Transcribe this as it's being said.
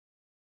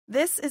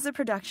This is a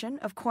production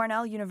of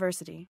Cornell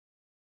University.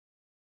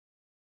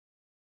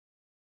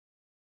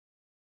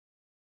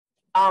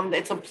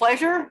 It's a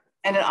pleasure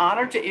and an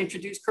honor to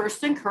introduce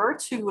Kirsten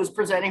Kurtz, who is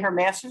presenting her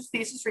master's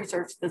thesis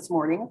research this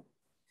morning.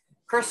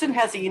 Kirsten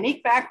has a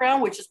unique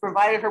background, which has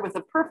provided her with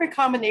a perfect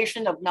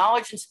combination of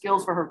knowledge and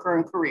skills for her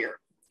current career.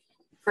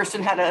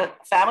 Kirsten had a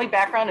family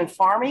background in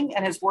farming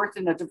and has worked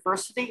in a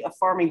diversity of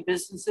farming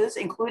businesses,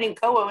 including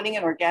co-owning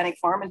an organic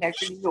farm in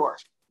Hector, New York.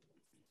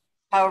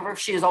 However,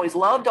 she has always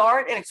loved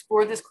art and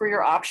explored this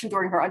career option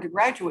during her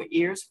undergraduate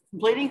years,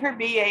 completing her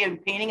BA in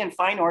painting and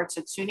fine arts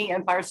at SUNY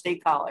Empire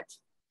State College.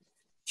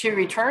 She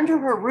returned to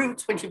her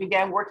roots when she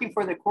began working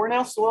for the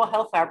Cornell Soil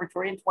Health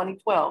Laboratory in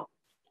 2012.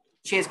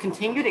 She has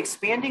continued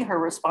expanding her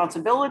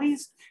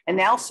responsibilities and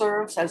now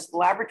serves as the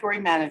laboratory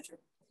manager.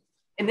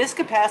 In this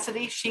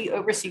capacity, she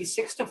oversees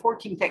 6 to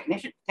 14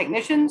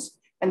 technicians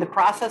and the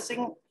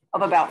processing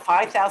of about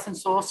 5,000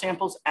 soil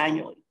samples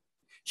annually.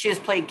 She has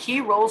played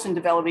key roles in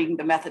developing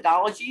the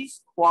methodologies,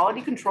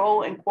 quality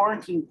control, and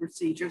quarantine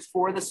procedures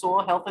for the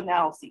soil health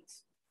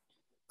analyses.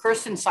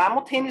 Kirsten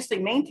simultaneously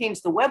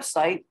maintains the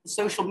website, the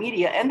social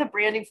media, and the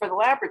branding for the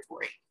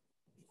laboratory.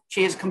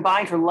 She has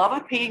combined her love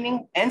of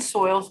painting and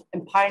soils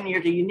and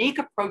pioneered a unique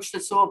approach to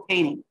soil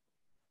painting.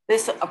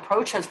 This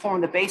approach has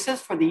formed the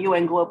basis for the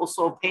UN Global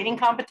Soil Painting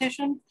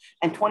Competition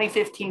and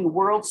 2015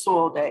 World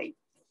Soil Day.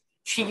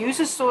 She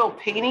uses soil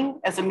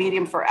painting as a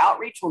medium for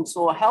outreach on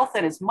soil health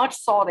and is much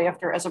sought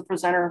after as a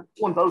presenter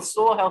on both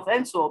soil health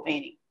and soil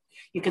painting.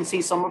 You can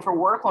see some of her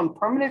work on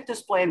permanent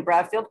display in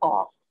Bradfield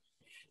Hall.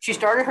 She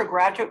started her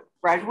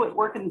graduate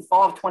work in the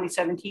fall of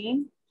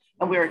 2017,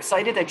 and we are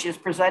excited that she is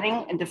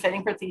presenting and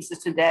defending her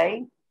thesis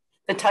today.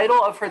 The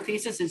title of her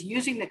thesis is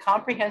Using the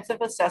Comprehensive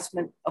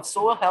Assessment of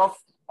Soil Health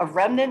of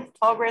Remnant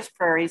Tallgrass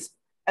Prairies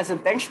as a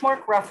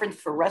Benchmark Reference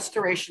for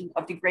Restoration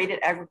of Degraded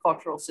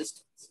Agricultural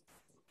Systems.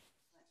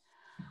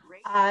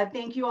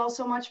 Thank you all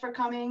so much for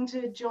coming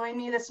to join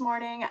me this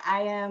morning.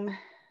 I am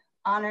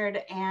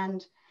honored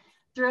and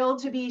thrilled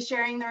to be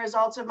sharing the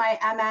results of my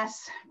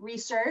MS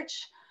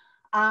research.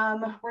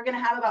 We're going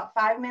to have about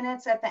 5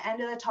 minutes at the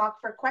end of the talk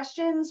for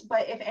questions,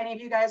 but if any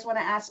of you guys want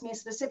to ask me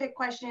specific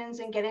questions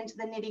and get into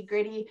the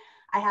nitty-gritty,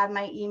 I have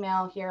my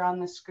email here on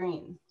the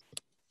screen.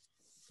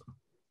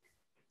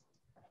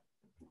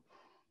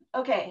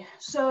 Okay,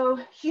 so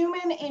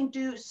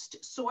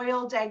human-induced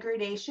soil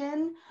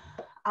degradation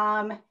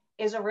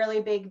is a really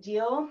big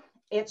deal.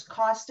 It's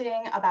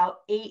costing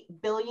about $8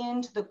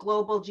 billion to the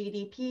global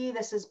GDP.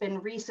 This has been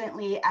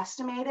recently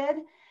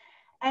estimated,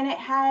 and it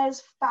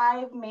has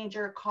 5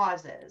 major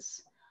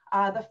causes.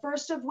 The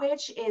first of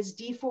which is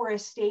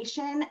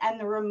deforestation and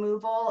the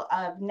removal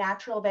of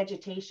natural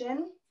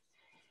vegetation.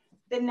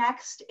 The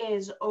next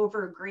is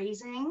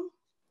overgrazing,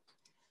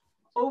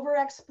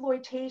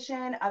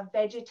 overexploitation of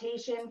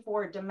vegetation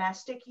for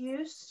domestic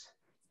use,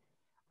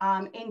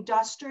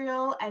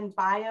 industrial and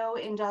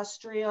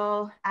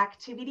bio-industrial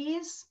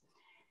activities,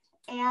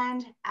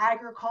 and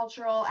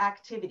agricultural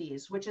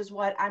activities, which is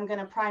what I'm going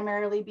to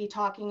primarily be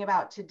talking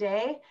about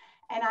today.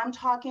 And I'm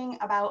talking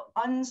about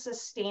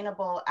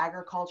unsustainable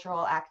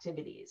agricultural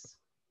activities.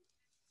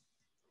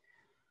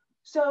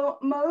 So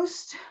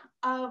most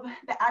of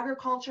the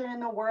agriculture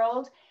in the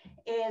world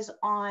is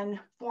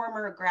on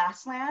former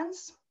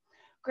grasslands.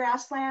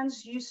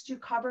 Grasslands used to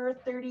cover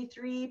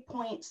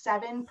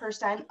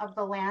 33.7% of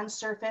the land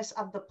surface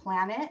of the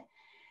planet.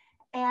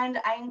 And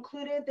I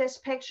included this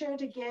picture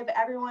to give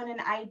everyone an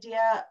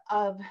idea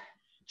of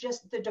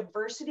just the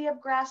diversity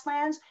of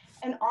grasslands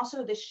and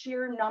also the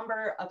sheer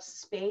number of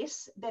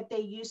space that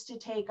they used to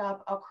take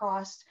up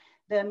across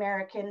the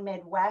American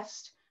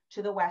Midwest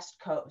to the West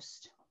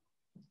Coast.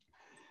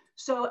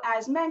 So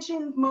as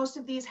mentioned, most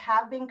of these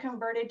have been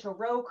converted to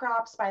row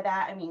crops. By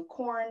that, I mean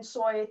corn,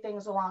 soy,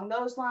 things along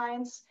those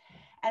lines.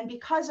 And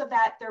because of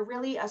that, they're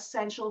really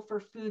essential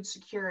for food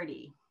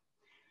security.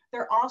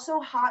 They're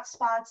also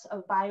hotspots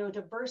of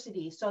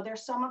biodiversity. So they're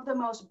some of the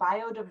most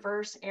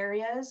biodiverse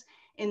areas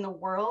in the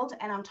world.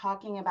 And I'm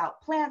talking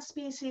about plant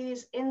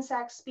species,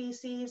 insect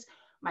species,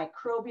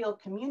 microbial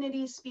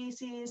community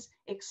species,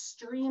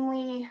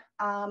 extremely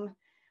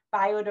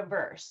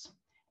biodiverse.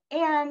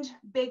 And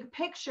big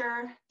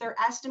picture, they're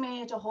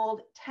estimated to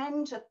hold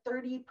 10 to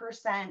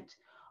 30%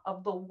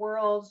 of the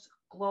world's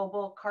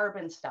global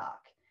carbon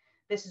stock.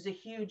 This is a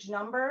huge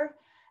number,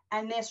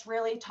 and this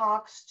really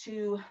talks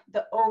to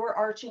the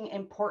overarching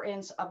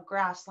importance of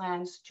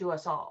grasslands to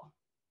us all.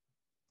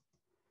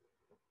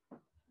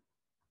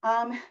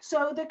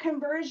 So the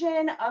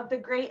conversion of the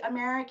Great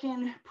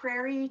American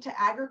Prairie to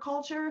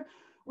agriculture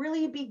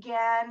really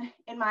began,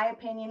 in my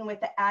opinion, with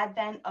the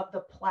advent of the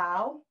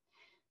plow.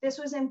 This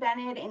was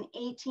invented in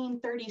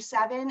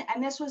 1837,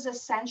 and this was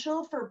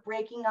essential for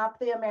breaking up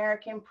the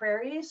American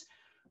prairies.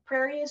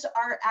 Prairies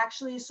are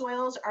actually,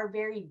 soils are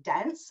very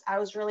dense. I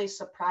was really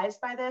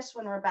surprised by this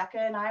when Rebecca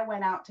and I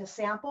went out to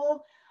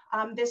sample.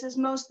 This is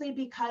mostly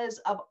because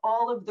of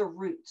all of the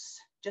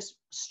roots just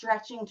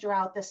stretching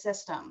throughout the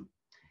system.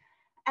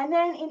 And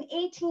then in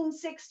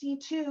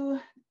 1862,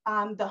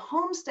 the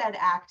Homestead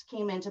Act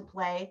came into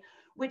play,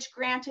 which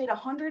granted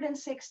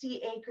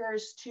 160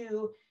 acres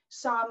to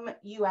some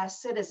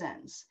US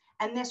citizens.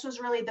 And this was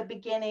really the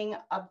beginning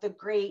of the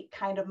great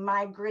kind of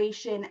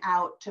migration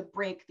out to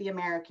break the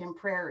American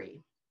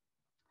prairie.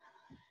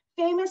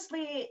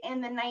 Famously, in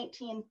the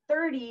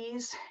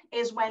 1930s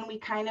is when we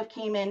kind of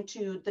came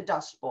into the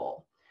Dust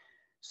Bowl.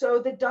 So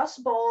the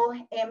Dust Bowl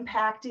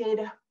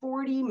impacted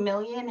 40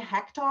 million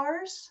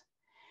hectares.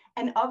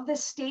 And of the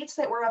states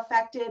that were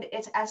affected,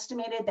 it's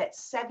estimated that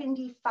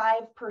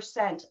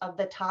 75% of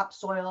the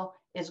topsoil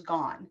is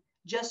gone,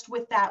 just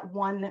with that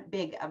one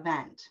big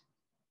event.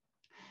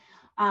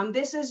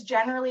 This is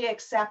generally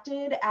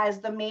accepted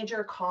as the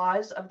major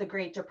cause of the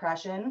Great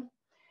Depression.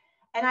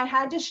 And I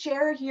had to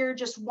share here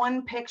just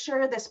one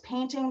picture, this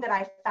painting that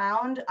I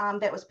found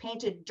that was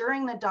painted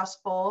during the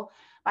Dust Bowl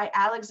by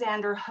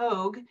Alexander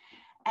Hogue.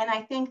 And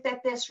I think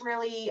that this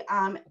really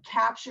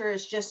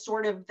captures just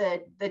sort of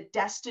the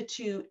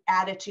destitute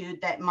attitude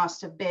that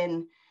must have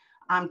been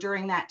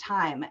during that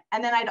time.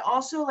 And then I'd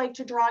also like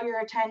to draw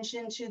your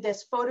attention to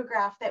this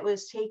photograph that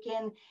was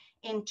taken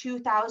in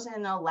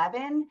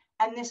 2011.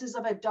 And this is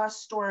of a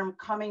dust storm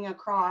coming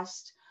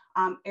across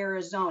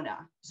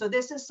Arizona. So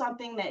this is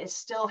something that is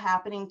still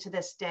happening to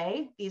this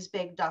day, these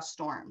big dust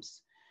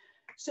storms.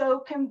 So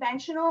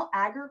conventional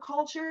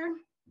agriculture,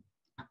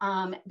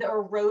 the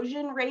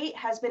erosion rate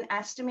has been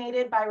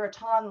estimated by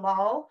Ratan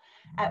Lal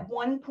at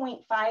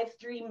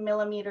 1.53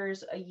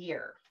 millimeters a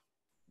year.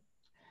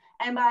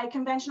 And by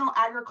conventional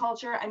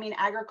agriculture, I mean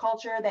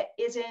agriculture that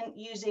isn't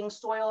using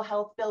soil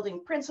health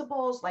building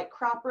principles like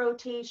crop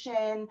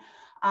rotation,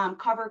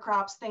 cover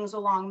crops, things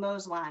along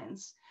those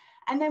lines.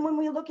 And then when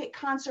we look at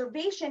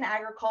conservation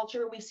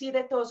agriculture, we see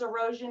that those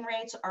erosion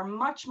rates are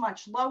much,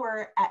 much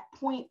lower at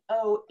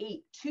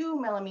 0.082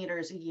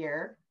 millimeters a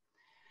year.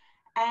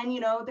 And, you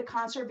know, the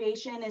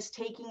conservation is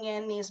taking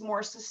in these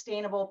more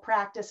sustainable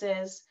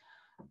practices.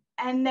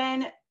 And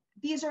then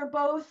these are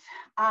both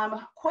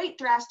quite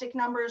drastic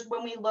numbers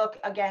when we look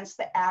against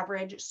the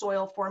average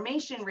soil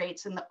formation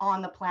rates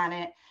on the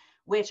planet,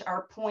 which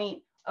are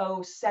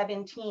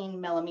 0.017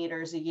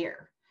 millimeters a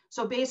year.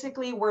 So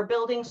basically, we're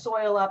building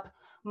soil up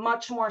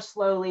much more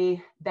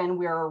slowly than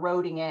we're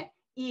eroding it,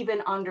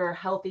 even under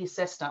healthy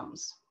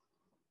systems.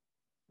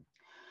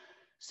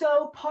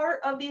 So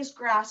part of these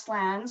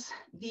grasslands,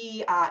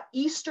 the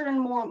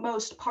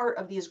easternmost part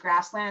of these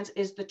grasslands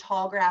is the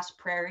tallgrass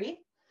prairie.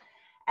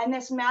 And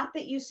this map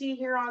that you see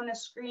here on the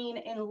screen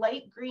in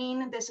light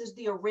green, this is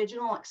the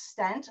original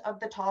extent of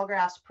the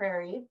tallgrass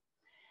prairie.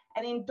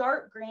 And in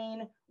dark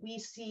green, we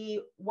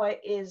see what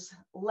is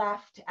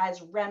left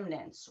as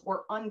remnants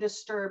or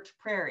undisturbed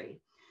prairie.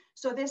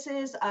 So this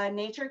is a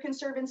Nature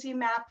Conservancy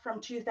map from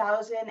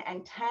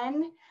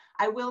 2010.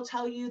 I will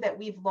tell you that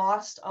we've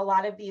lost a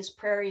lot of these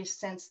prairies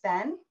since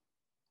then.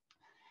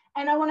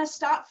 And I want to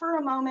stop for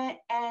a moment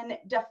and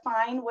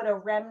define what a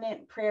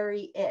remnant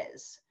prairie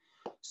is.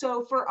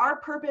 So for our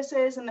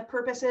purposes and the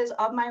purposes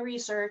of my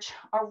research,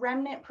 a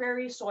remnant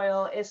prairie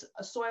soil is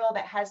a soil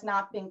that has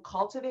not been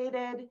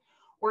cultivated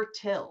or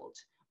tilled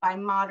by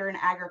modern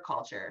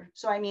agriculture.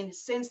 So I mean,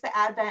 since the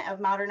advent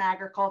of modern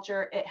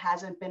agriculture, it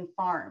hasn't been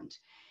farmed.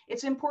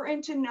 It's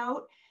important to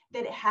note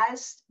that it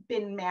has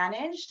been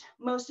managed.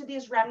 Most of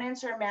these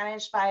remnants are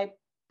managed by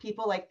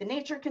people like the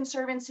Nature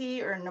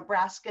Conservancy or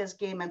Nebraska's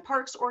Game and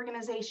Parks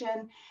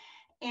Organization.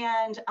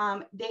 And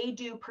they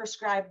do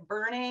prescribed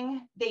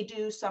burning. They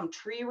do some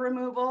tree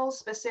removal,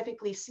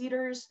 specifically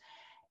cedars.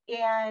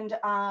 And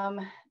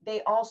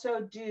they also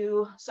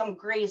do some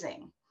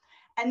grazing.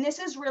 And this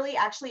is really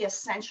actually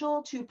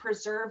essential to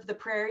preserve the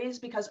prairies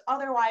because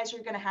otherwise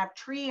you're going to have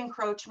tree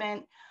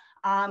encroachment.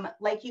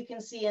 Like you can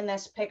see in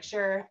this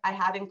picture, I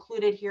have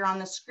included here on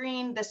the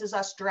screen. This is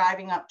us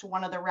driving up to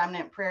one of the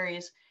remnant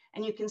prairies.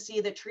 And you can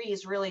see the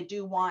trees really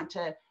do want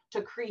to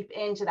creep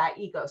into that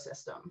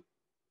ecosystem.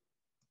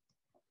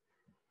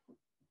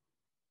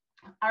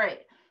 All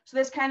right, so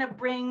this kind of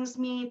brings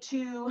me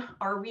to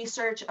our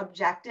research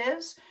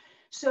objectives.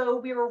 So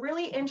we were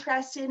really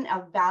interested in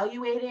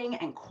evaluating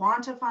and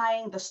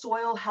quantifying the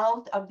soil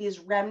health of these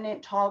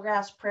remnant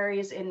tallgrass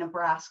prairies in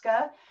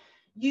Nebraska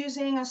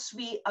using a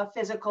suite of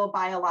physical,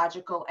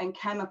 biological, and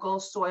chemical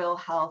soil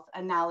health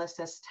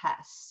analysis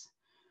tests.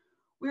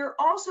 We were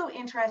also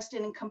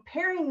interested in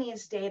comparing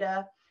these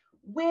data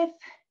with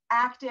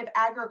active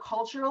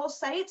agricultural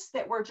sites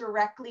that were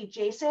directly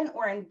adjacent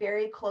or in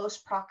very close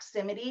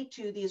proximity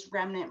to these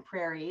remnant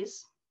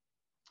prairies.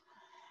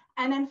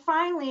 And then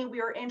finally,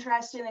 we were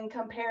interested in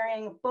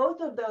comparing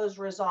both of those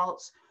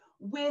results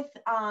with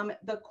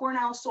the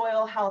Cornell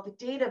Soil Health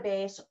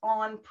Database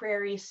on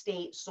prairie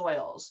state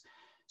soils.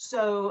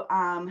 So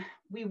I'm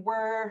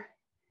going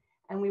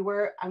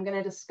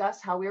to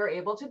discuss how we were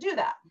able to do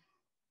that.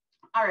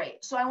 All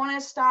right, so I want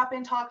to stop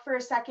and talk for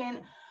a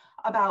second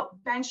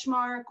about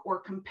benchmark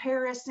or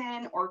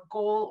comparison or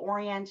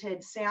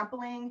goal-oriented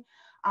sampling.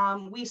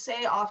 We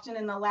say often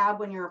in the lab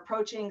when you're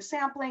approaching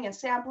sampling and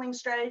sampling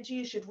strategy,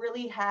 you should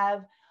really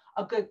have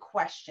a good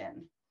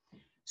question.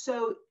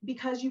 So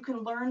because you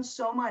can learn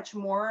so much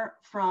more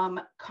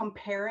from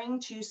comparing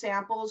two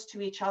samples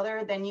to each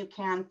other than you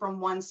can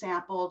from one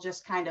sample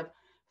just kind of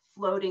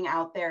floating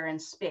out there in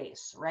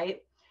space,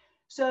 right?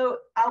 So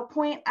I'll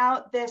point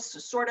out this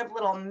sort of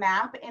little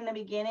map in the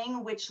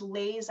beginning, which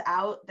lays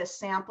out the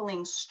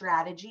sampling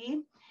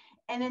strategy.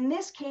 And in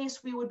this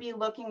case, we would be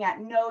looking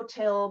at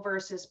no-till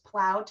versus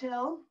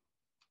plow-till.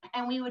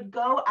 And we would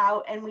go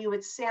out and we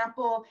would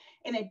sample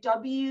in a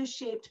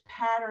W-shaped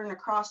pattern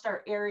across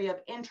our area of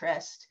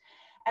interest.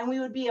 And we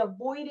would be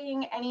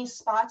avoiding any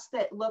spots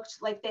that looked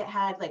like they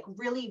had like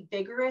really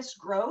vigorous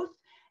growth.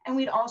 And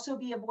we'd also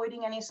be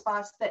avoiding any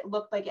spots that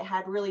looked like it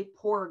had really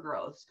poor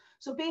growth.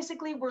 So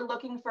basically, we're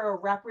looking for a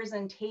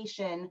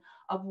representation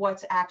of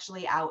what's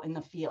actually out in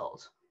the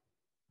field.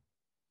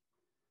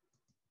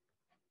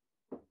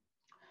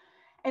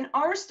 And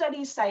our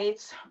study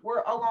sites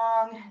were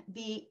along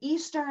the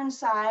eastern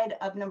side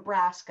of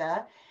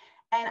Nebraska.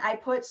 And I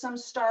put some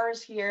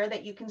stars here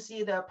that you can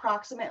see the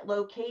approximate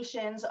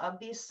locations of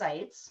these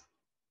sites.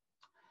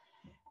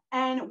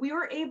 And we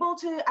were able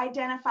to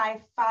identify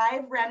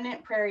 5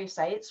 remnant prairie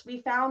sites.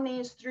 We found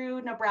these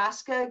through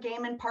Nebraska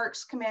Game and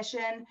Parks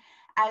Commission,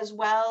 as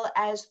well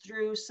as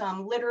through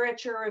some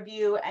literature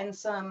review and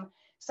some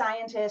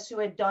scientists who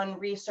had done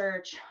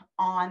research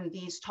on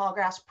these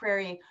tallgrass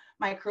prairie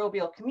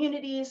microbial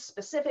communities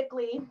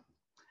specifically.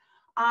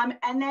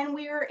 And then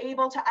we were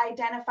able to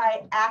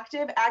identify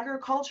active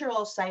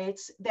agricultural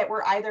sites that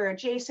were either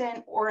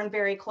adjacent or in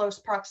very close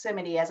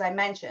proximity, as I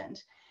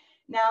mentioned.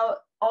 Now,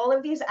 all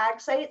of these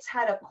ag sites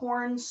had a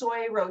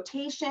corn-soy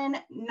rotation.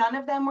 None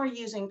of them were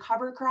using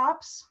cover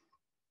crops.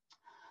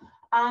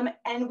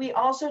 And we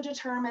also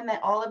determined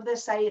that all of the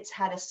sites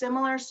had a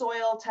similar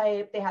soil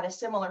type, they had a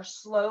similar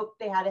slope,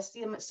 they had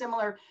a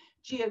similar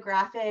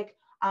geographic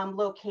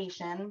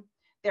location.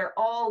 They're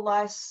all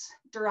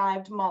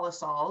less-derived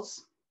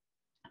mollisols.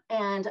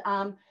 And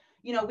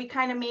you know, we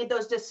kind of made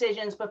those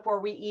decisions before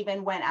we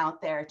even went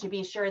out there to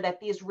be sure that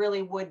these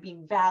really would be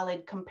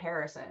valid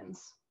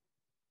comparisons.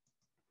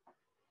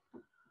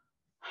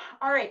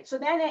 All right, so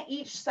then at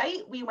each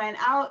site, we went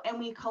out and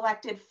we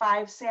collected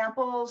 5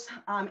 samples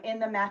in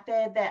the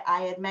method that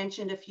I had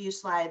mentioned a few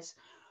slides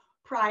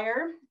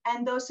prior.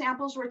 And those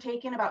samples were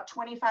taken about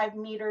 25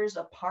 meters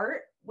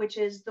apart, which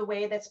is the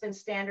way that's been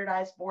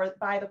standardized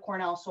by the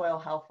Cornell Soil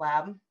Health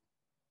Lab.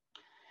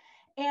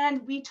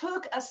 And we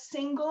took a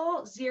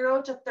single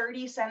 0 to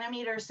 30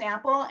 centimeter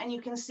sample, and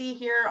you can see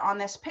here on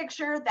this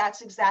picture,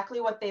 that's exactly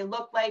what they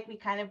look like. We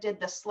kind of did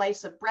the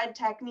slice of bread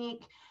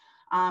technique,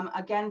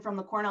 again, from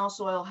the Cornell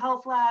Soil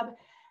Health Lab.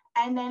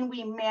 And then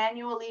we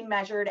manually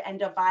measured and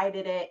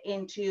divided it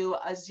into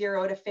a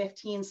 0 to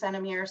 15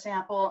 centimeter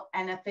sample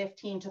and a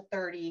 15 to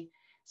 30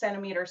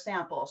 centimeter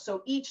sample.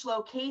 So each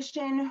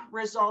location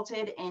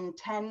resulted in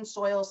 10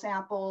 soil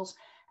samples,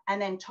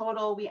 and then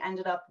total, we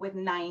ended up with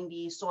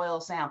 90 soil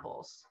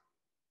samples.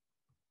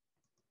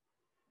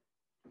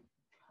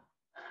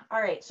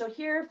 All right, so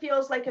here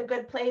feels like a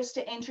good place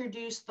to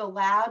introduce the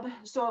lab.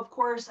 So of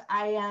course,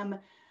 I am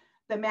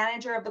the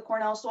manager of the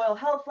Cornell Soil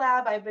Health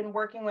Lab. I've been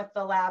working with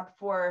the lab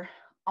for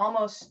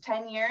almost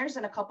 10 years.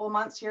 In a couple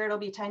months here, it'll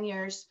be 10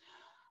 years.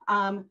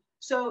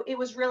 So it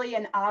was really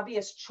an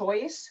obvious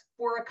choice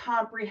for a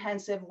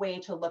comprehensive way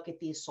to look at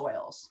these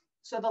soils.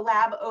 So the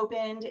lab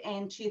opened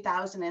in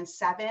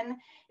 2007.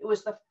 It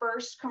was the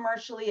first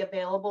commercially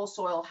available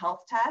soil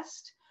health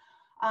test.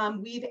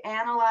 We've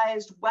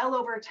analyzed well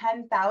over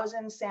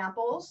 10,000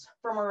 samples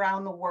from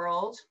around the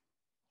world.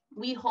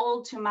 We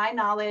hold, to my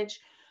knowledge,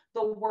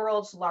 the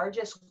world's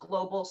largest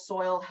global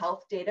soil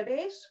health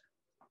database.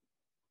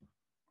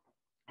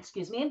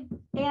 Excuse me.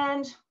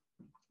 And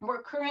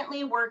we're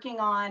currently working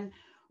on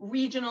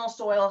regional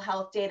soil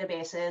health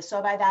databases.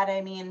 So by that, I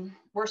mean,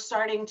 we're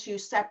starting to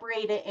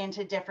separate it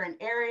into different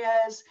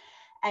areas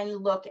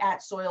and look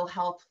at soil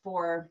health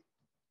for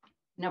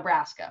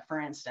Nebraska, for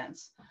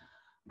instance,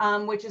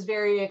 which is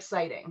very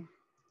exciting.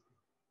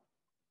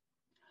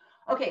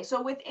 Okay,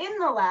 so within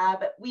the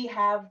lab, we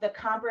have the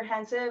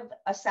comprehensive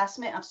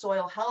assessment of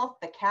soil health,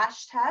 the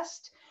CASH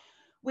test,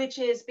 which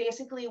is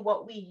basically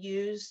what we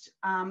used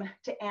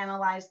to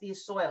analyze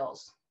these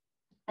soils.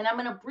 And I'm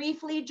gonna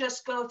briefly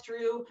just go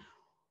through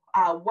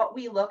what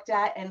we looked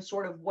at and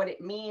sort of what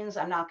it means.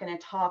 I'm not gonna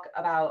talk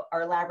about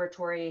our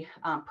laboratory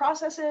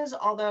processes,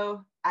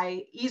 although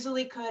I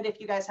easily could if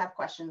you guys have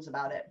questions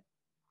about it.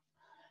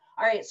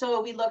 All right, so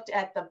we looked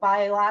at the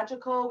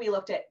biological, we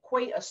looked at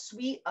quite a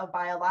suite of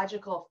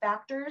biological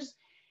factors,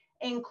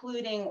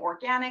 including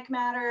organic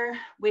matter,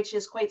 which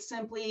is quite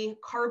simply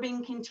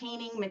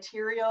carbon-containing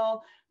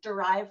material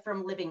derived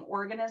from living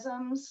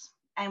organisms.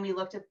 And we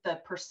looked at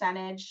the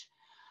percentage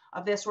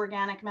of this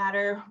organic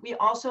matter. We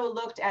also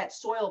looked at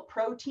soil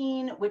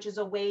protein, which is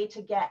a way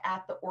to get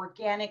at the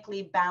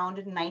organically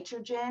bound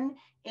nitrogen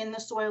in the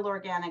soil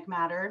organic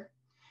matter.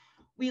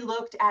 We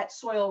looked at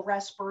soil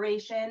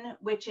respiration,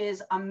 which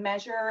is a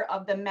measure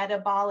of the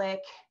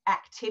metabolic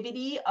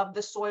activity of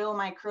the soil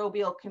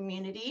microbial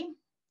community.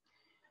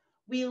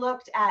 We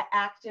looked at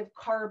active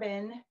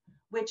carbon,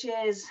 which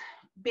is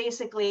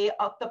basically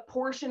the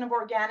portion of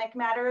organic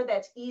matter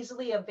that's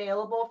easily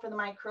available for the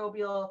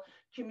microbial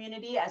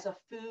community as a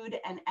food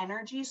and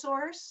energy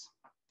source.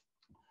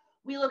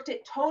 We looked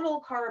at total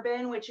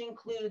carbon, which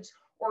includes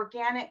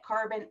organic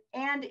carbon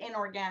and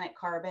inorganic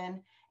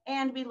carbon.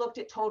 And we looked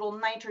at total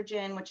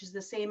nitrogen, which is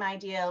the same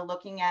idea,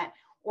 looking at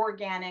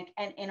organic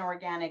and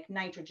inorganic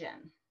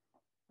nitrogen.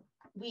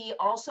 We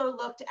also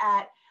looked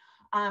at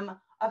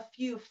a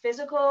few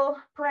physical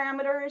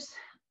parameters,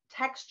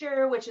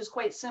 texture, which is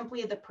quite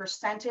simply the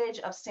percentage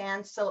of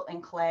sand, silt,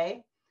 and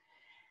clay,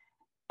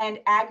 and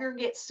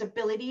aggregate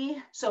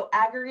stability. So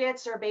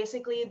aggregates are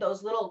basically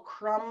those little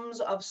crumbs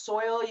of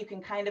soil you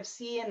can kind of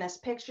see in this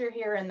picture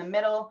here in the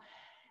middle.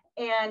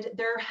 And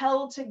they're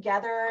held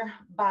together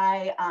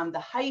by the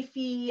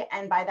hyphae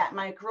and by that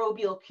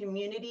microbial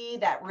community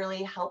that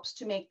really helps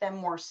to make them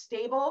more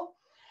stable.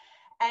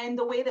 And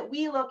the way that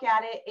we look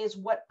at it is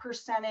what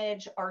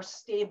percentage are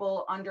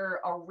stable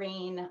under a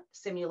rain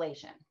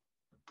simulation.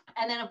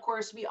 And then of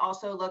course, we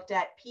also looked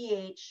at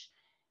pH,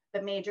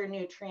 the major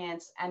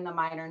nutrients and the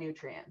minor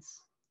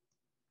nutrients.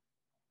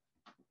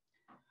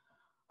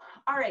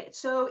 All right,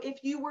 so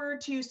if you were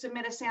to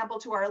submit a sample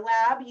to our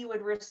lab, you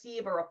would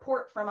receive a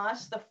report from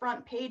us, the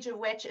front page of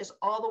which is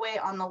all the way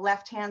on the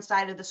left-hand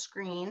side of the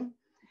screen.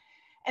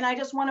 And I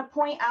just want to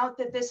point out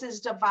that this is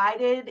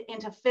divided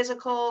into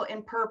physical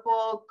in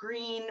purple,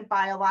 green,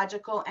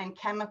 biological, and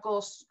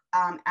chemical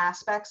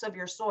aspects of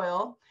your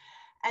soil.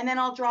 And then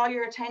I'll draw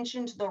your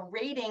attention to the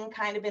rating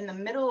kind of in the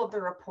middle of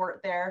the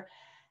report there.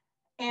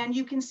 And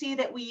you can see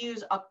that we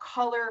use a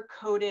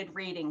color-coded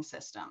rating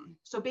system.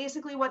 So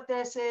basically what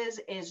this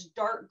is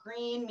dark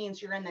green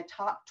means you're in the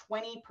top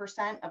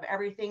 20% of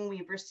everything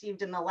we've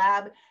received in the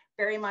lab,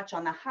 very much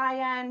on the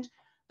high end.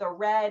 The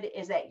red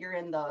is that you're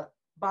in the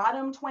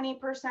bottom 20%,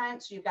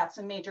 so you've got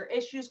some major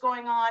issues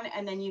going on,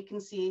 and then you can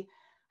see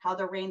how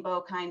the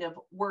rainbow kind of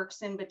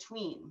works in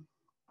between.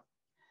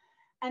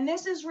 And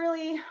this is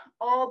really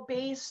all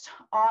based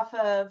off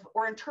of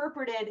or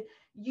interpreted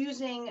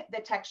using the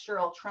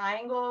textural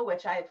triangle,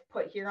 which I've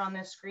put here on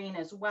this screen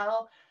as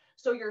well.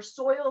 So your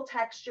soil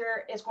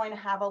texture is going to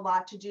have a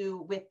lot to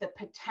do with the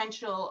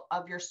potential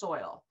of your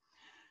soil.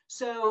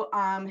 So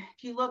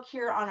if you look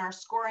here on our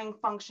scoring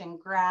function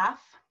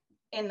graph,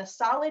 in the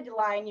solid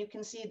line, you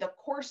can see the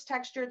coarse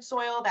textured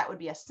soil, that would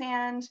be a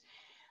sand.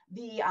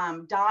 The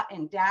dot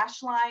and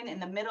dash line in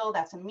the middle,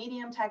 that's a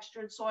medium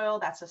textured soil,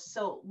 that's a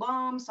silt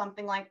loam,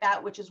 something like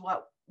that, which is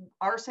what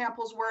our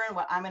samples were and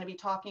what I'm going to be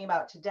talking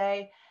about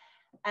today.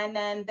 And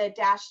then the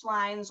dashed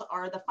lines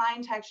are the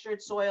fine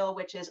textured soil,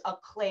 which is a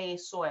clay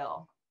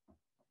soil.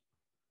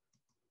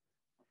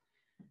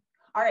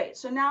 All right,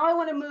 so now I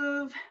want to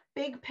move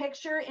big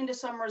picture into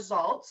some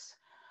results.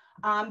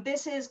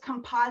 This is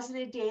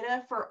composited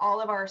data for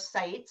all of our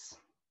sites.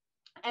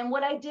 And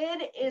what I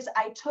did is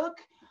I took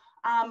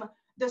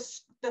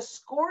the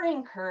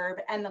scoring curve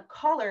and the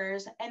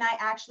colors, and I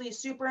actually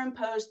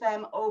superimposed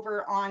them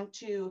over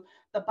onto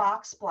the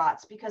box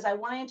plots because I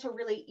wanted to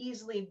really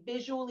easily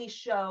visually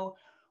show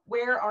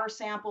where our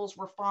samples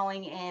were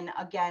falling in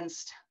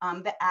against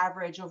the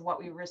average of what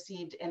we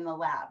received in the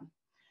lab.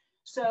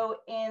 So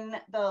in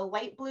the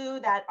light blue,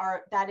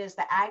 that is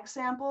the ag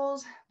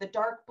samples. The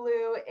dark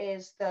blue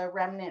is the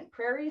remnant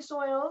prairie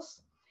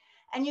soils.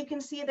 And you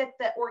can see that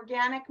the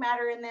organic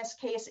matter in this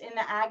case in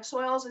the ag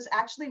soils is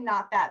actually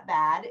not that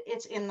bad.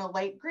 It's in the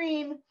light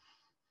green,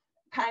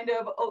 kind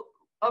of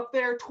up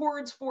there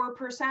towards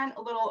 4%,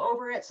 a little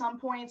over at some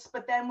points.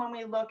 But then when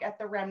we look at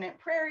the remnant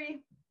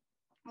prairie,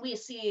 we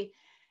see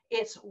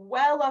it's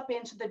well up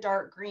into the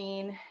dark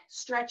green,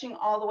 stretching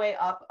all the way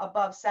up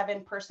above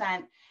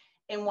 7%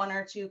 in one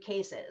or two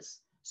cases.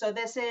 So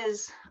this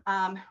is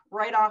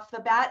right off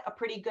the bat, a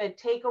pretty good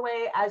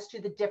takeaway as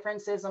to the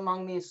differences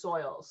among these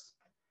soils.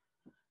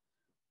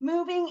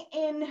 Moving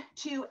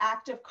into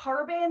active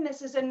carbon,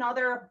 this is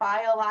another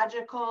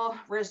biological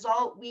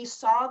result. We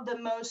saw the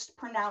most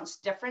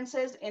pronounced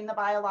differences in the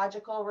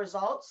biological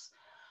results.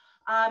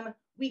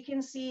 We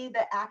can see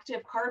the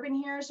active carbon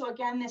here. So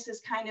again, this is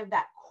kind of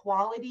that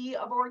quality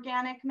of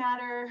organic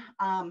matter,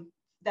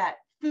 that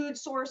food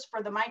source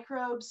for the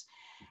microbes.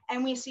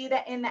 And we see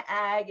that in the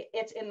ag,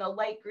 it's in the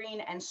light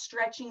green and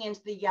stretching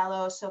into the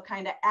yellow, so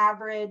kind of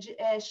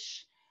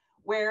average-ish.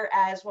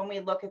 Whereas when we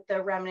look at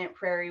the remnant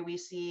prairie, we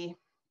see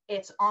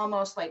it's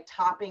almost like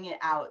topping it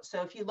out.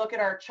 So if you look at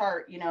our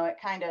chart, you know, it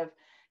kind of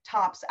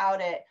tops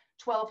out at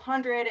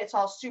 1200. It's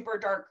all super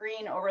dark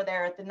green over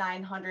there at the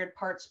 900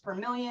 parts per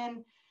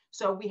million.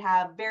 So we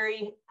have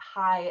very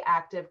high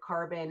active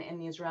carbon in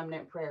these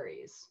remnant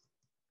prairies.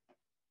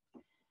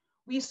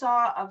 We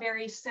saw a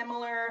very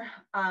similar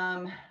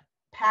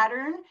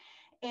pattern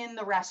in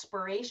the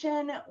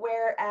respiration,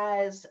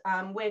 whereas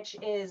which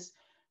is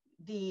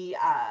the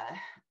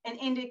an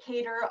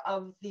indicator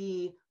of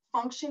the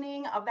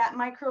functioning of that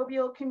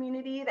microbial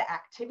community, the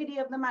activity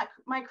of the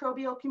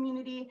microbial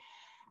community.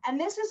 And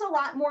this is a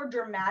lot more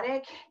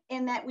dramatic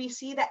in that we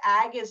see the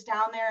ag is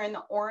down there in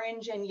the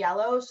orange and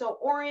yellow. So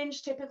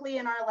orange, typically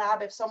in our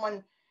lab, if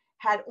someone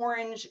had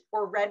orange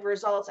or red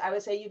results, I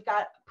would say you've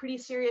got pretty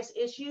serious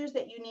issues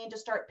that you need to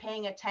start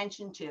paying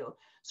attention to.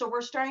 So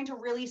we're starting to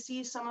really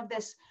see some of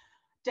this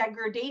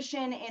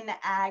degradation in the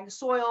ag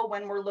soil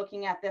when we're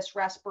looking at this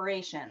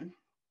respiration.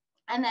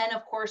 And then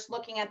of course,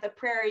 looking at the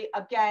prairie,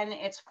 again,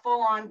 it's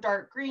full on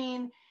dark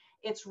green.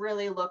 It's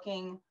really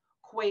looking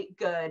quite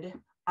good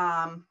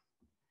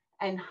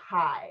and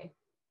high.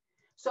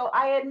 So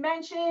I had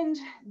mentioned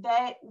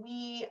that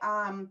we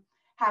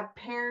have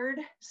paired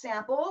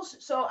samples.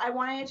 So I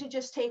wanted to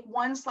just take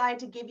one slide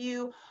to give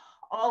you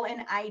all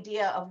an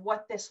idea of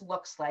what this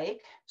looks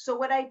like. So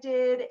what I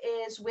did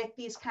is with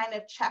these kind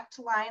of checked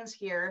lines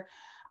here,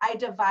 I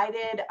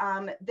divided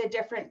the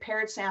different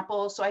paired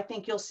samples. So I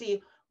think you'll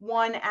see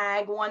 1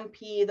 ag, 1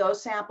 P,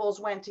 those samples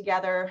went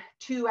together,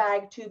 2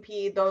 ag, 2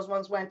 P, those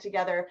ones went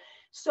together,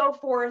 so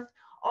forth.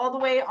 All the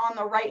way on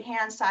the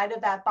right-hand side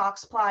of that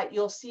box plot,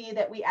 you'll see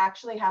that we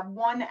actually have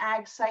 1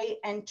 ag site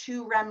and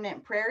 2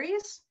 remnant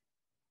prairies.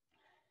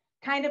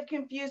 Kind of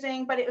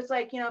confusing, but it was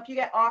like, you know, if you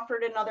get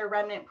offered another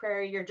remnant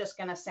prairie, you're just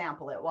gonna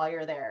sample it while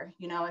you're there.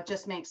 You know, it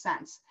just makes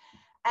sense.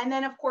 And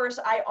then of course,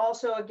 I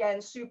also, again,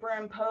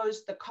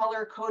 superimposed the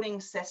color coding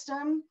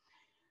system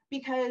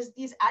because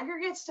these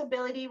aggregate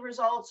stability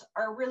results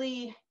are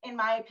really, in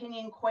my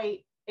opinion,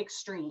 quite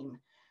extreme.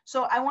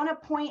 So I wanna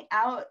point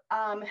out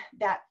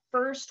that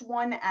first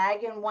 1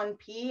 ag and 1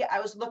 P, I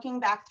was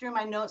looking back through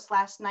my notes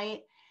last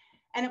night,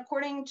 and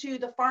according to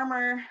the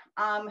farmer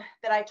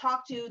that I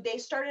talked to, they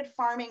started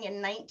farming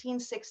in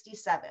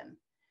 1967.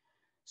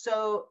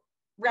 So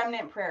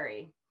remnant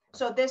prairie.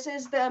 So this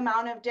is the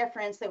amount of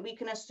difference that we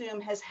can assume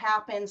has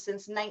happened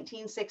since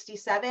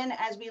 1967.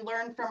 As we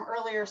learned from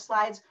earlier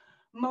slides,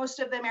 most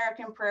of the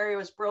American prairie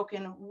was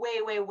broken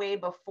way, way, way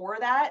before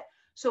that.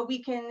 So we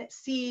can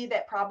see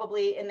that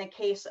probably in the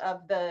case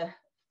of the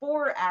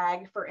 4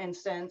 ag, for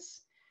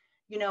instance,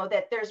 you know,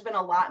 that there's been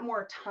a lot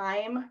more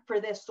time for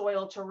this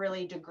soil to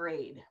really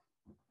degrade.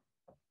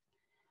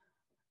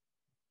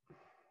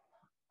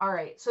 All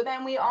right, so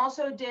then we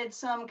also did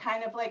some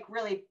kind of like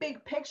really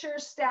big picture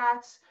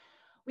stats.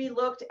 We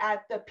looked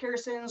at the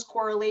Pearson's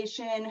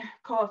correlation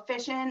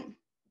coefficient.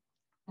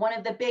 One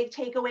of the big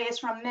takeaways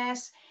from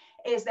this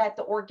is that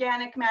the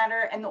organic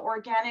matter and the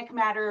organic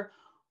matter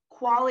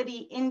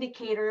quality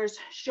indicators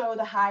show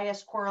the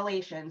highest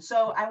correlation.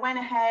 So I went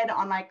ahead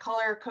on my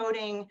color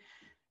coding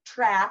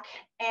track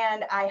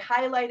and I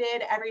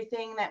highlighted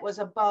everything that was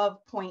above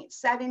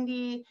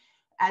 0.70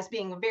 as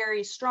being a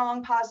very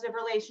strong positive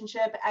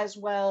relationship, as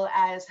well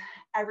as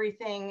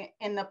everything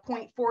in the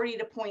 0.40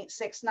 to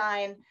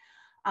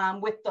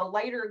 0.69 with the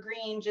lighter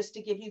green, just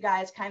to give you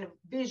guys kind of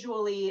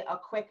visually a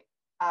quick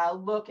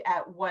look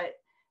at what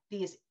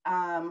these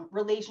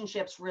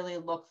relationships really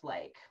look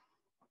like.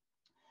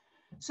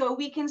 So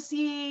we can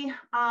see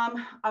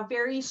a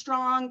very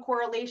strong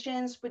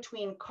correlations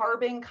between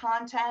carbon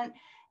content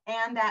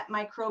and that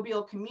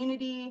microbial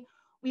community.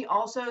 We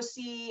also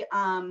see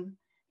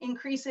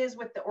increases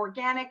with the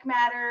organic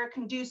matter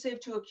conducive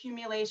to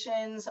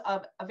accumulations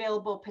of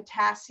available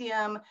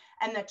potassium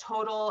and the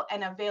total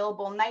and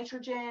available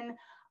nitrogen.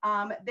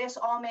 This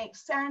all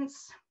makes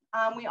sense.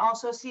 We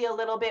also see a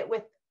little bit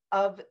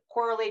of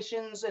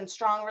correlations and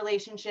strong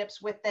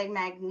relationships with the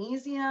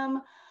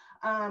magnesium.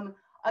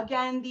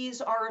 Again,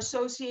 these are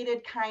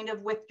associated kind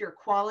of with your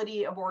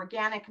quality of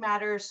organic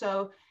matter.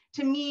 So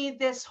to me,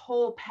 this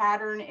whole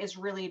pattern is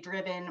really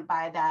driven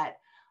by that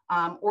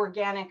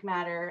organic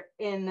matter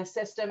in the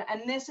system.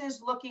 And this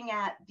is looking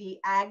at the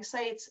ag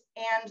sites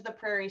and the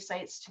prairie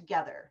sites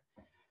together.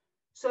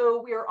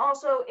 So we are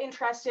also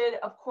interested,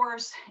 of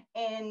course,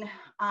 in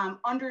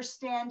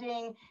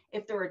understanding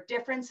if there are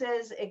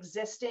differences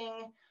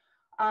existing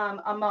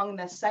among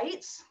the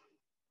sites.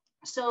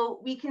 So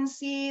we can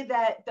see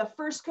that the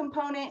first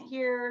component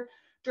here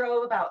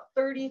drove about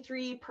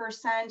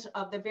 33%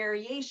 of the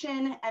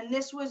variation. And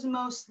this was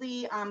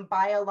mostly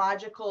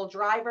biological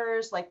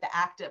drivers like the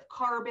active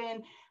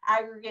carbon,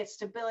 aggregate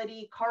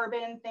stability,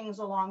 carbon, things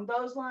along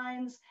those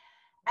lines.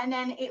 And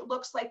then it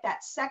looks like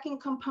that second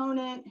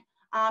component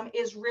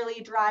is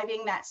really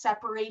driving that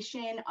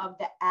separation of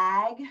the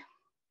ag.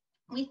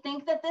 We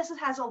think that this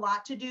has a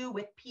lot to do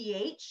with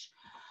pH.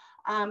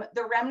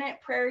 The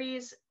remnant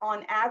prairies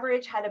on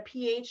average had a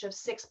pH of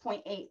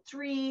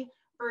 6.83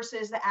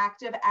 versus the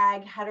active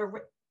ag had an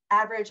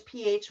average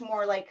pH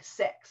more like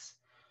 6.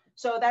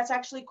 So that's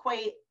actually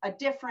quite a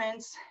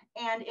difference,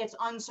 and it's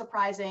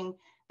unsurprising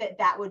that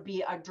that would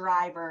be a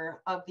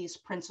driver of these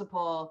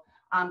principal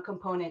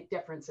component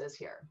differences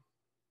here.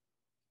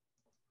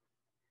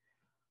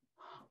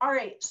 All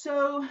right,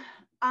 so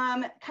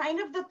kind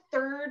of the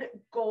third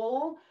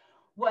goal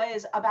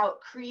was about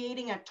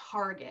creating a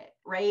target,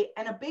 right?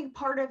 And a big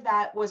part of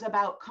that was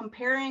about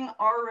comparing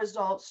our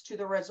results to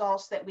the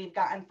results that we've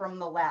gotten from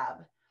the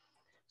lab.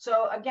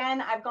 So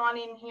again, I've gone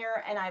in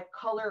here and I've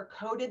color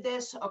coded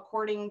this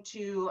according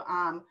to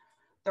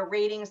the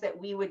ratings that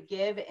we would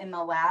give in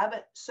the lab.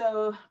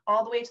 So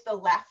all the way to the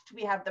left,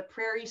 we have the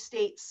Prairie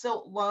State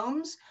silt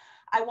loams.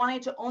 I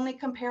wanted to only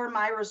compare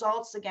my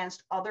results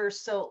against other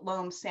silt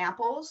loam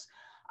samples.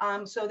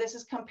 So this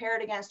is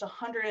compared against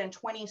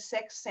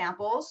 126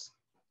 samples.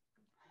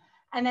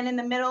 And then in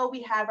the middle,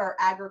 we have our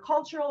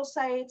agricultural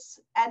sites.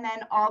 And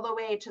then all the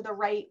way to the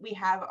right, we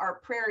have our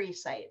prairie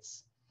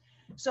sites.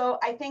 So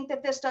I think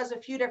that this does a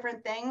few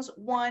different things.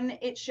 One,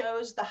 it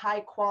shows the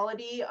high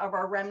quality of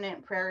our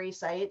remnant prairie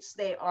sites.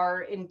 They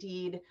are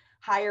indeed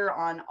higher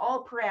on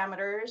all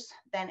parameters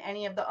than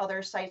any of the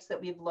other sites that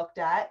we've looked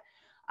at.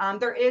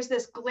 There is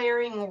this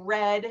glaring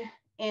red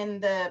in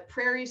the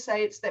prairie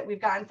sites that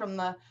we've gotten from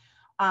the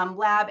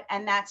lab,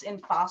 and that's in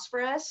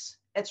phosphorus.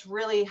 It's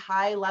really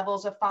high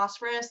levels of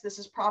phosphorus. This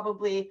is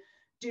probably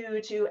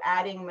due to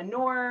adding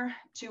manure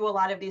to a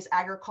lot of these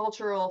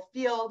agricultural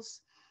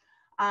fields.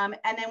 And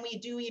then we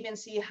do even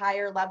see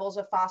higher levels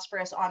of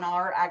phosphorus on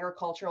our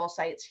agricultural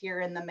sites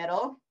here in the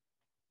middle.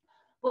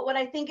 But what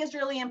I think is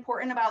really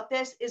important about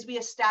this is we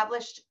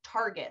established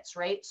targets,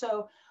 right?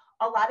 So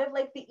a lot of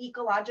like the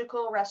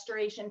ecological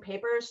restoration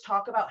papers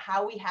talk about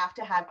how we have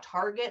to have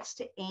targets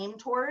to aim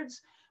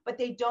towards, but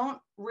they don't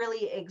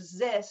really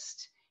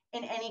exist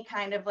in any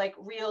kind of like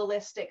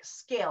realistic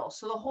scale.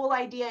 So the whole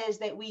idea is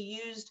that we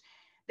used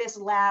this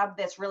lab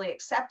that's really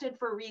accepted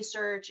for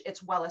research,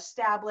 it's well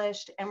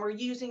established, and we're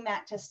using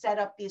that to set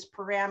up these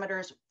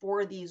parameters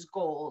for these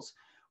goals,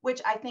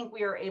 which I think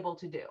we are able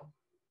to do.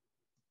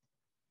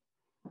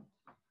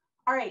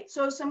 All right,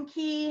 so some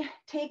key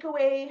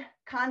takeaway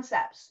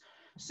concepts.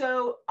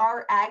 So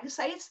our ag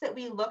sites that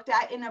we looked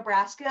at in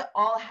Nebraska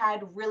all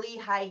had really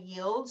high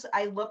yields.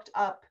 I looked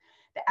up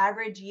the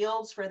average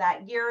yields for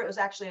that year. It was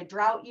actually a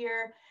drought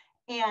year.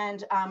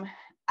 And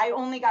I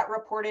only got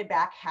reported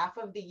back half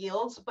of the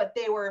yields, but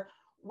they were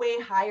way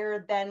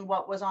higher than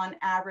what was on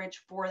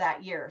average for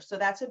that year. So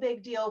that's a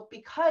big deal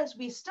because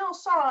we still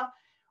saw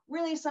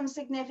really some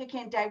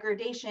significant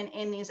degradation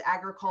in these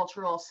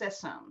agricultural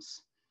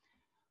systems.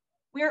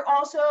 We're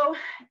also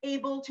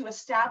able to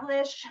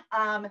establish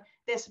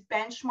this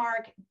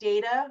benchmark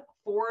data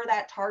for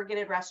that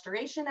targeted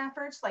restoration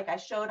efforts, like I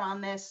showed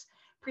on this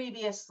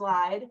previous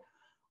slide.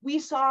 We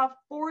saw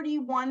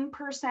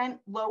 41%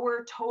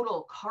 lower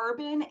total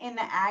carbon in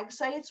the ag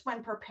sites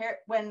when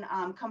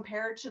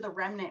compared to the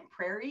remnant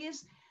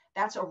prairies.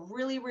 That's a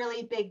really,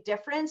 really big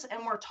difference.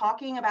 And we're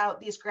talking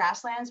about these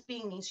grasslands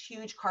being these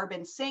huge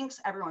carbon sinks.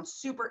 Everyone's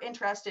super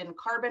interested in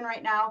carbon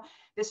right now.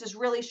 This is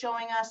really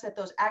showing us that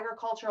those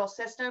agricultural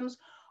systems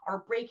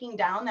are breaking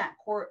down that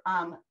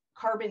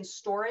carbon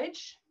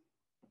storage.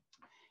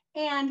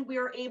 And we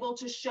are able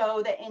to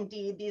show that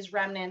indeed these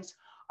remnants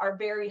are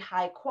very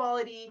high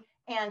quality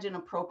and an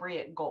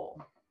appropriate goal.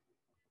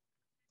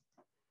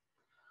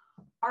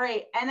 All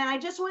right, and then I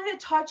just wanted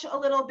to touch a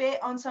little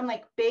bit on some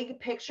like big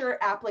picture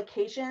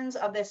applications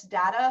of this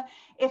data.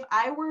 If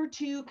I were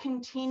to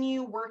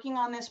continue working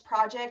on this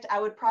project, I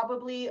would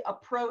probably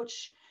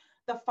approach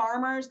the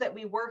farmers that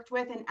we worked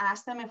with and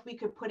ask them if we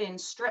could put in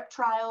strip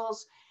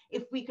trials,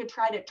 if we could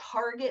try to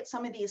target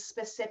some of these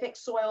specific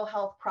soil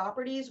health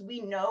properties.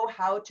 We know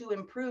how to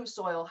improve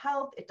soil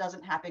health. It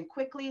doesn't happen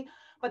quickly,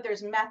 but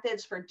there's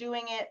methods for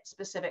doing it,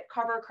 specific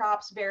cover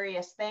crops,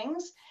 various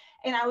things.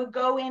 And I would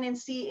go in and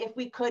see if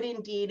we could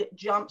indeed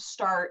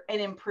jumpstart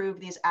and improve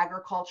these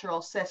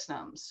agricultural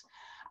systems.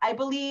 I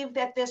believe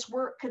that this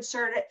work could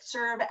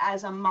serve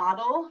as a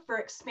model for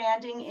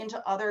expanding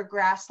into other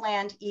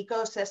grassland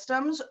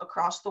ecosystems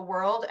across the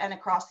world and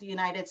across the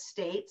United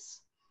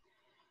States.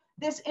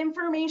 This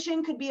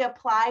information could be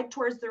applied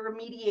towards the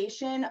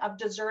remediation of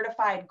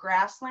desertified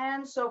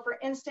grasslands. So for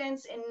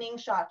instance, in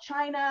Ningxia,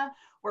 China,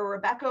 where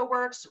Rebecca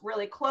works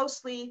really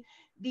closely,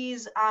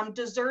 these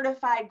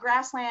desertified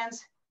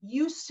grasslands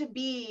used to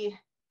be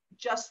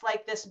just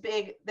like this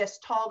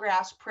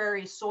tallgrass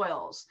prairie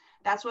soils.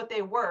 That's what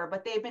they were,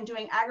 but they've been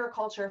doing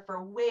agriculture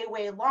for way,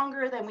 way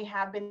longer than we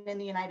have been in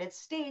the United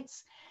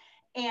States.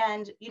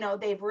 And, you know,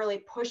 they've really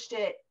pushed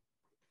it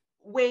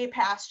way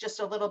past just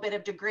a little bit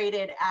of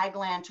degraded ag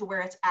land to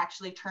where it's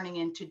actually turning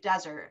into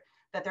desert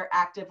that they're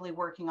actively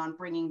working on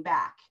bringing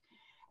back.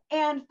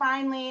 And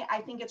finally,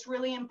 I think it's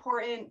really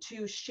important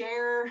to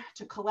share,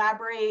 to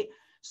collaborate.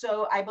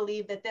 So I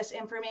believe that this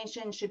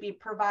information should be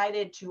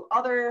provided to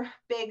other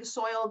big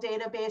soil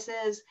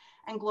databases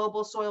and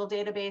global soil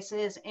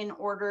databases in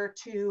order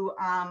to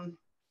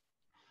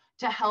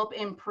help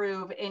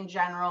improve in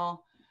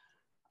general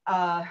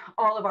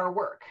all of our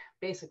work,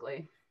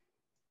 basically.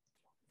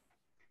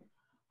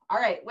 All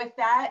right, with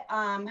that,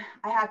 I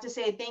have to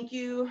say thank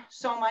you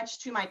so much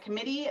to my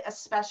committee,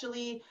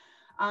 especially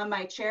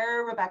my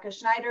chair, Rebecca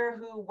Schneider,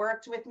 who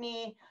worked with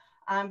me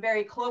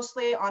very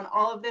closely on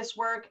all of this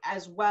work,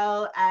 as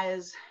well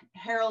as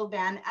Harold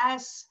Van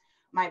Ess,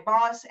 my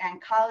boss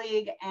and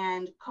colleague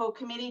and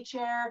co-committee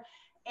chair,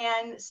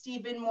 and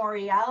Stephen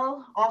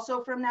Moriel,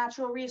 also from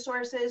Natural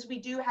Resources. We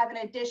do have an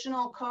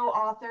additional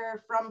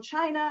co-author from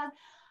China.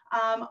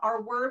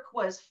 Our work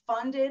was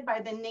funded by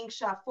the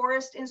Ningxia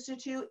Forest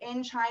Institute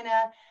in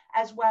China,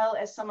 as well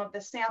as some of the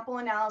sample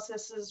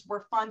analyses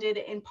were funded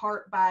in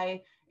part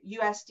by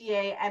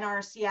USDA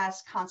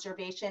NRCS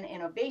Conservation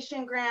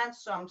Innovation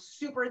Grants. So I'm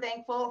super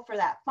thankful for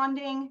that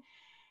funding.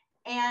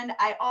 And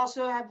I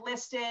also have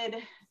listed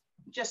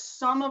just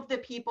some of the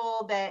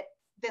people that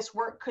this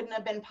work couldn't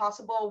have been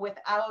possible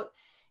without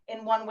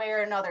in one way or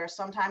another.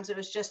 Sometimes it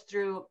was just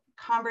through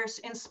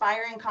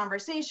inspiring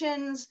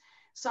conversations.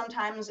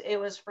 Sometimes it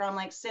was from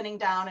like sitting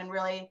down and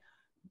really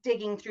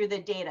digging through the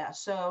data.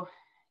 So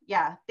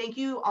yeah, thank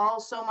you all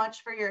so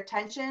much for your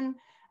attention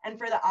and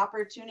for the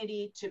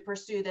opportunity to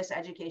pursue this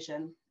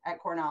education at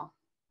Cornell.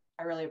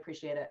 I really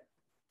appreciate it.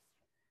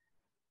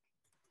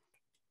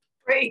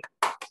 Great,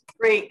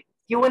 great.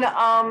 You want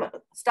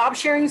to stop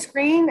sharing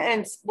screen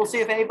and we'll see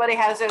if anybody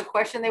has a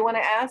question they want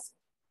to ask.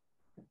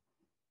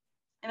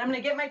 And I'm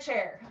going to get my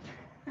chair.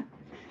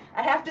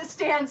 I have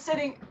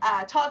to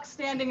talk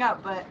standing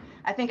up, but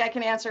I think I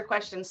can answer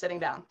questions sitting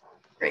down.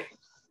 Great.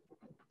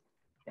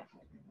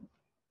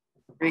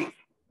 Great.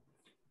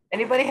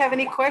 Anybody have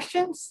any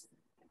questions?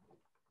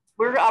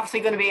 We're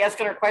obviously going to be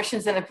asking our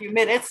questions in a few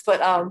minutes, but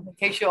in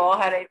case you all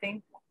had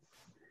anything.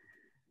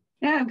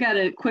 Yeah, I've got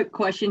a quick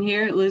question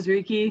here, Liz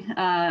Rieke.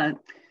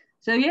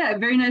 So yeah,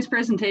 very nice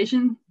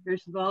presentation,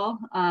 first of all.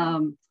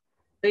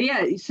 But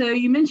yeah, so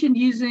you mentioned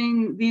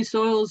using these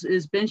soils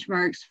as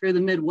benchmarks for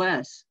the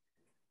Midwest.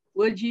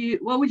 What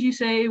would you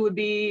say would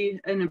be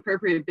an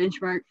appropriate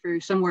benchmark for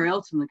somewhere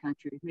else in the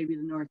country, maybe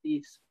the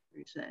Northeast,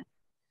 per se?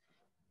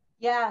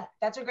 Yeah,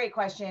 that's a great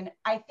question.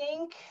 I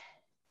think,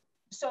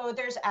 so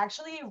there's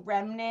actually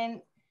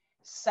remnant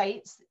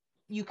sites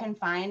you can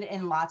find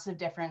in lots of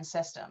different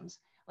systems.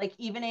 Like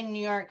even in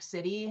New York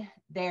City,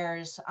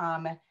 there's,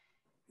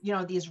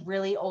 these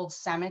really old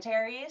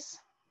cemeteries.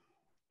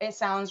 It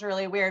sounds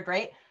really weird,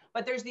 right?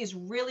 But there's these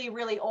really,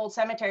 really old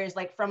cemeteries,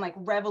 like from like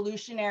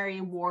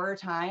Revolutionary War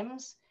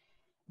times,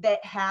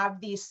 that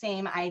have these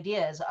same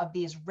ideas of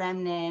these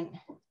remnant,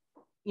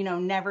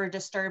 never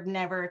disturbed,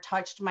 never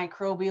touched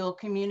microbial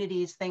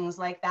communities, things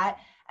like that.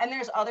 And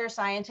there's other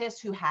scientists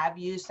who have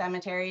used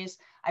cemeteries.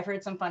 I've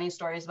heard some funny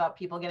stories about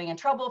people getting in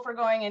trouble for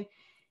going and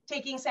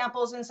taking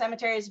samples in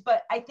cemeteries.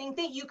 But I think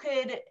that you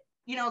could,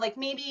 like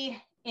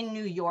maybe in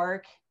New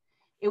York,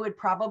 it would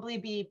probably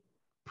be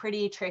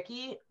pretty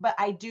tricky, but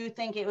I do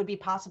think it would be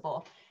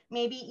possible.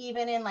 Maybe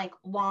even in like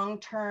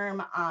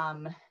long-term,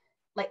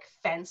 like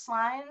fence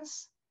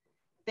lines,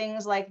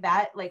 things like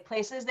that, like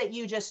places that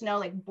you just know,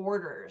 like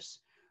borders,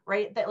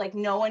 right? That like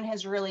no one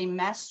has really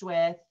messed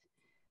with,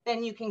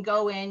 then you can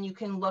go in, you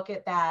can look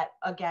at that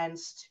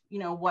against,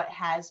 what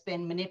has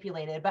been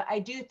manipulated. But I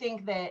do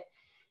think that,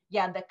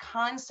 yeah, the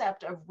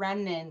concept of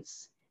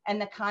remnants and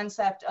the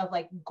concept of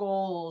like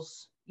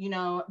goals,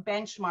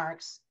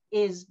 benchmarks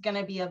is going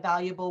to be a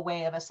valuable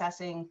way of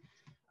assessing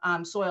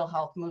soil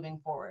health moving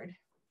forward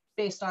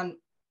based on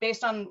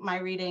my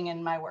reading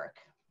and my work.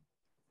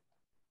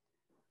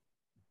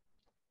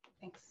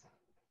 Thanks.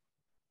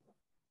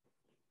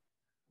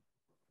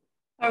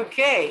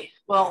 Okay,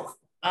 well,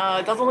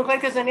 it doesn't look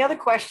like there's any other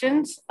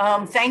questions.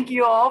 Thank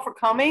you all for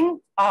coming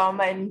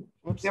and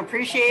we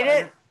appreciate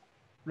it.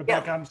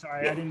 Rebecca, Yeah. I'm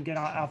sorry, I didn't get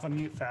off of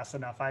mute fast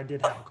enough. I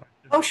did have a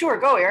question. Oh, sure,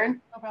 go,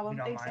 Aaron. No problem.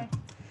 You don't Thanks,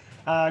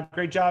 mind.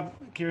 Great job,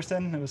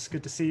 Kirsten. It was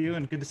good to see you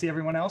and good to see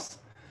everyone else.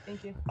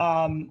 Thank you.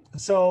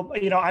 So,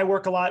 I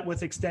work a lot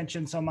with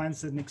extension, so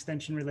mine's an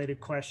extension related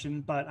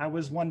question, but I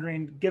was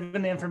wondering,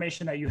 given the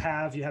information that you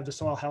have the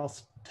soil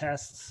health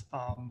tests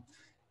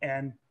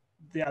and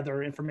the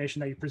other information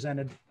that you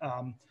presented,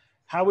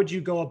 how would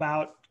you go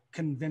about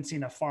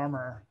convincing a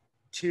farmer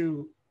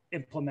to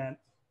implement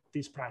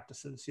these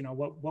practices?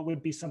 What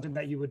would be something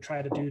that you would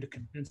try to do to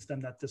convince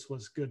them that this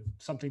was good,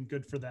 something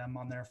good for them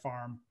on their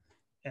farm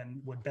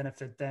and would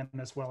benefit them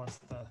as well as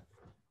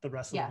the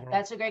rest of the world? Yeah,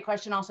 that's a great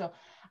question also.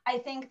 I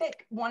think that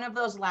one of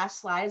those last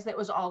slides that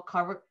was all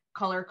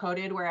color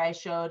coded where I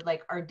showed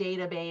like our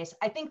database,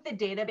 I think the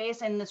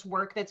database and this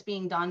work that's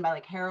being done by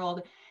like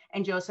Harold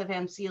and Joseph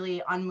M.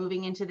 Seeley on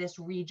moving into this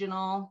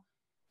regional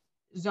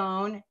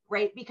zone,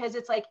 right? Because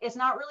it's like, it's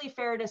not really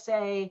fair to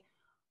say,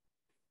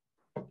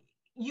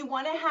 you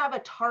want to have a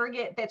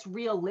target that's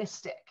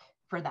realistic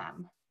for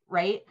them,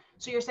 right?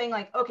 So you're saying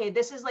like, okay,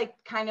 this is like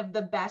kind of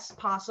the best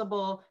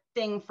possible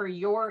thing for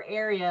your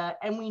area.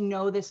 And we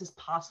know this is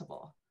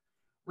possible,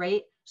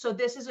 right? So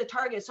this is a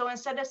target. So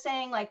instead of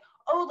saying like,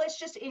 oh, let's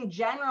just in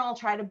general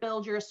try to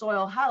build your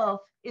soil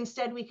health,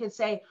 instead we could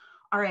say,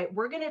 all right,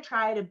 we're going to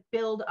try to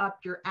build up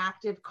your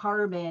active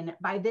carbon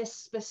by this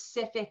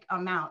specific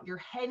amount. You're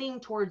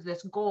heading towards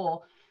this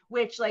goal,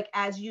 which like,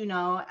 as you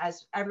know,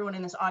 as everyone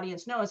in this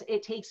audience knows,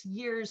 it takes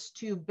years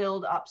to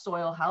build up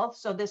soil health.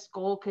 So this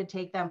goal could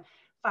take them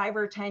 5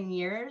 or 10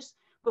 years.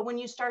 But when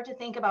you start to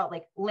think about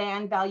like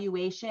land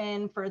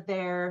valuation for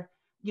their,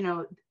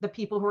 the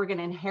people who are going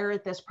to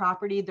inherit this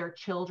property, their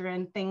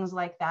children, things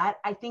like that,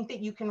 I think that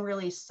you can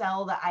really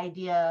sell the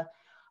idea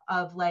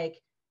of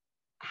like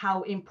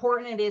how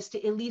important it is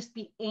to at least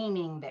be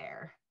aiming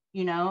there,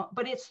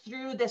 but it's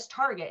through this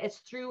target. It's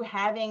through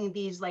having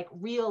these like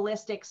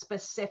realistic,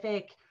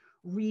 specific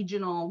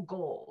regional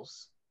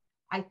goals.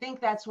 I think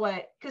that's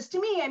because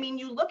to me, I mean,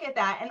 you look at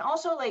that and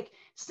also like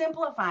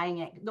simplifying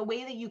it, the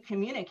way that you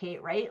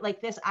communicate, right? Like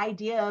this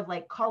idea of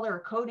like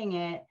color coding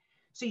it.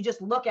 So you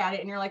just look at it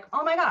and you're like,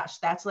 oh my gosh,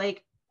 that's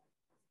like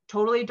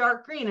totally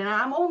dark green and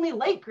I'm only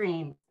light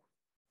green.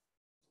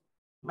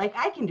 Like,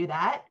 I can do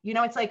that. You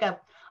know, it's like a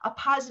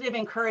positive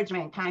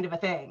encouragement kind of a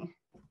thing.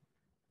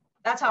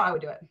 That's how I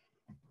would do it.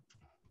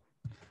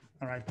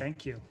 All right,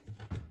 thank you.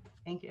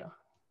 Thank you.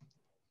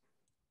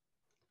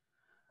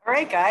 All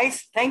right,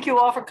 guys. Thank you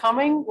all for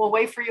coming. We'll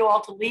wait for you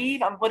all to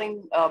leave. I'm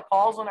putting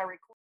pause on our recording.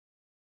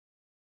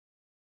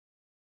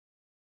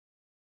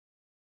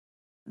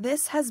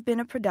 This has been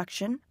a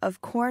production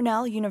of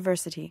Cornell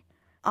University,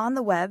 on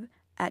the web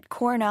at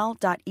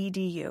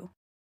cornell.edu.